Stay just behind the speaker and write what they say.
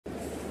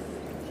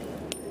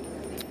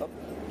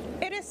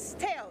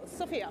tail,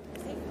 Sophia.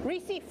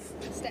 Receive.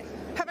 Stay.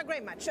 Have a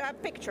great match.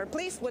 Picture,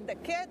 please, with the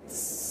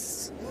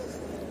kids.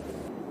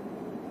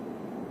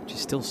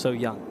 She's still so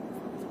young.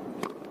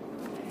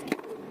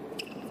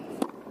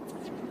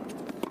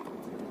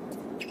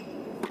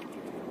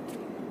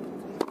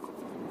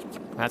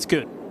 That's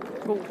good.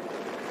 Ooh.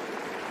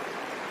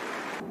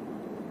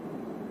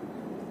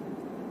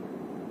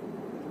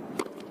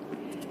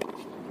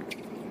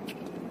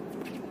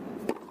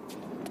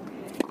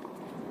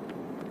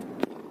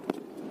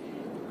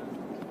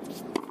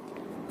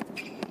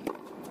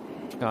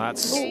 Oh,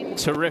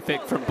 that's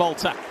terrific from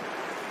Bolter.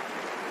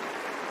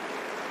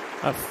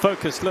 A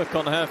focused look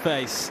on her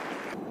face.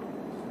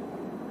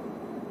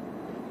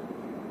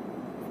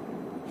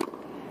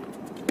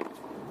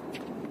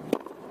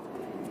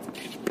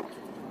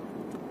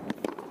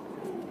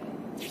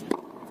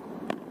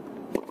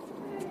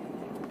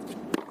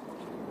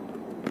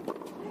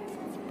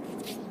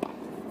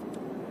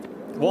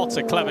 What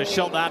a clever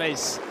shot that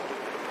is.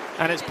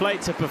 And it's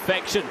played to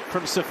perfection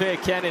from Sophia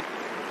Kenin.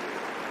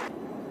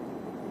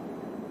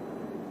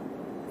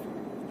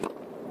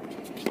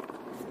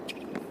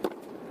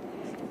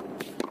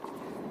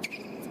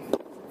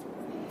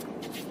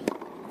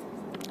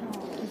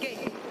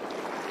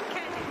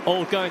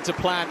 All going to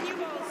plan.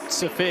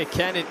 Sophia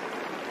Kenin.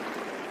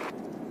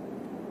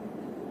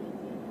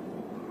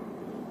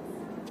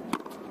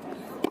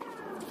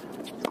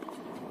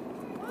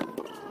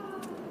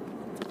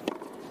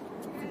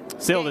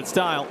 Sealed in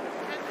style.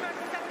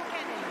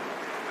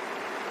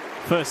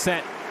 First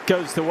set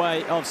goes the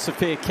way of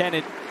Sophia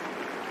Kenin,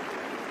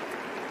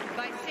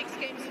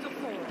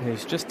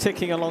 who's just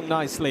ticking along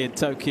nicely in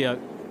Tokyo.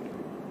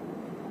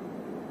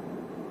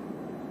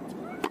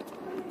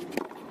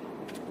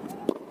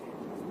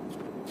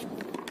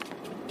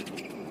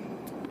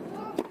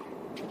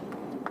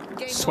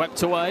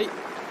 Swept away.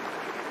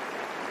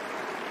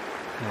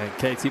 And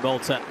Katie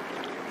Bolter.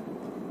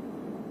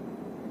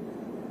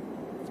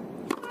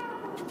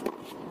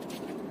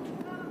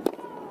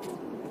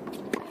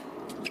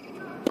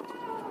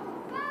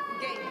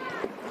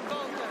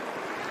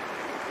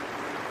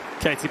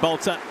 Katie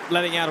Bolter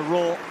letting out a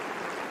roar.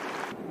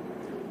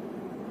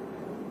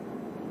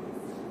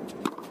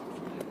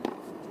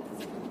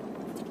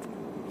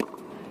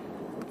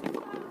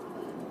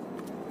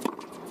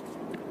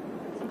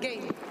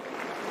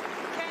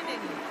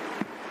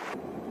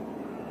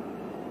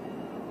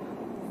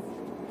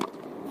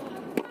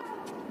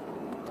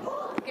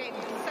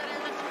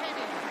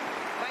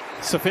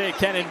 Sophia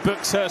Kenin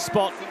books her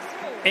spot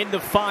in the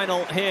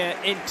final here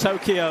in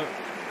Tokyo.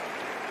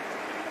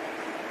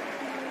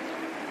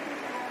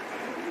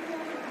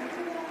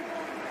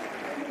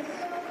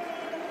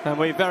 And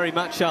we very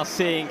much are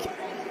seeing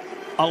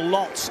a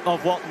lot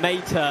of what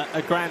made her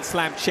a Grand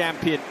Slam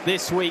champion.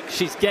 This week,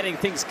 she's getting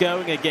things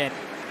going again.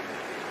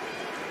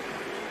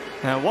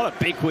 Now, what a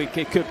big week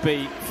it could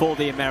be for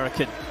the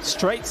American.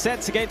 Straight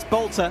sets against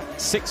Bolter,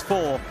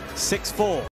 6-4, 6-4.